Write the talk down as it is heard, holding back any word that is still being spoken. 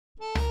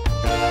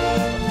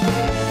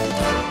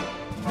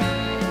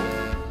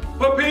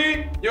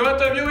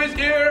is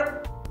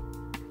here.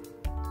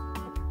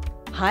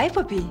 Hi,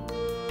 Poppy.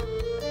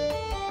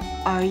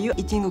 Are you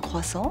eating a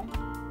croissant?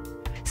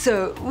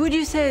 So, would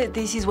you say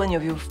this is one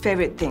of your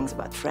favorite things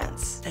about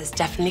France? There's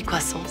definitely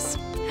croissants,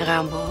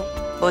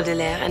 Rimbaud,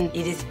 Baudelaire, and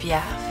Edith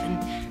Piaf,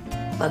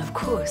 and, well, of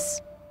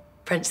course,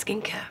 French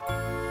skincare.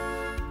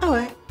 Ah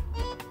ouais.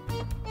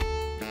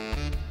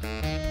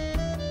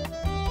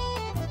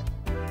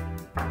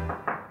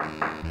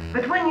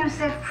 But when you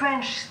say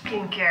French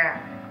skincare,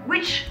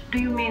 which do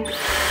you mean?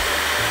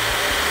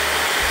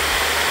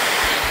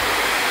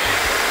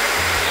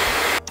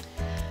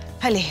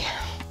 Allez.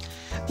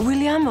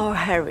 William or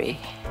Harry?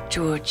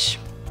 George.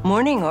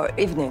 Morning or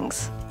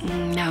evenings?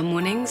 Now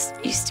mornings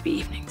used to be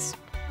evenings.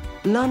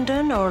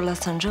 London or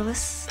Los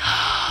Angeles?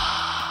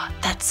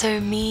 That's so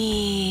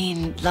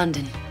mean.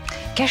 London.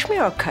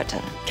 Cashmere or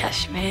cotton?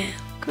 Cashmere.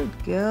 Good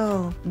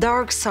girl.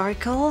 Dark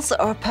circles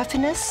or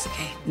puffiness?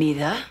 Okay,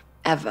 neither.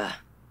 Ever.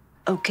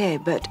 Okay,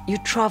 but you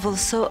travel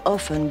so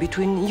often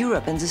between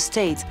Europe and the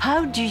States.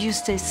 How do you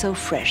stay so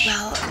fresh?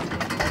 Well,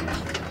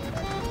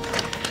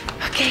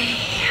 okay,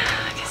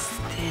 I guess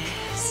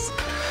this.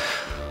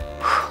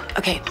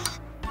 Okay,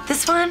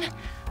 this one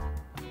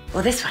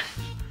or this one?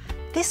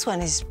 This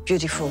one is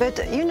beautiful.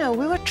 But, you know,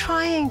 we were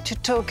trying to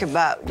talk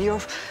about your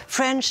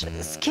French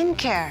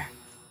skincare.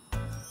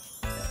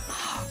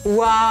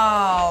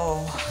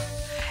 Wow!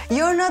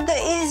 You're not the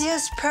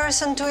easiest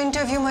person to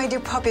interview, my dear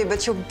Poppy,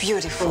 but you're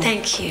beautiful.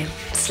 Thank you.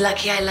 It's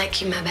lucky I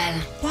like you, ma belle.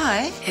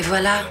 Why? Et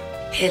voilà,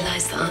 here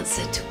lies the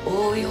answer to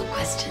all your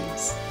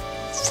questions.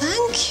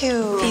 Thank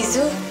you.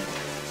 Bisous.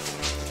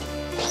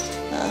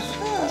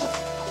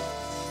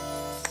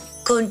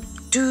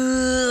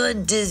 Contour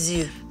des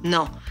yeux.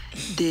 Non,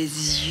 des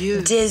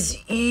yeux. Des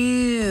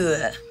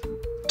yeux.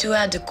 Tu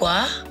as de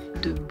quoi?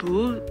 De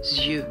beaux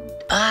yeux.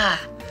 Ah,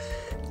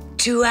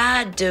 tu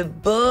as de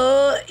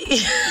beaux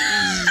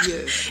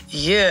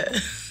yeux.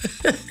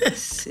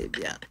 C'est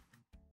bien.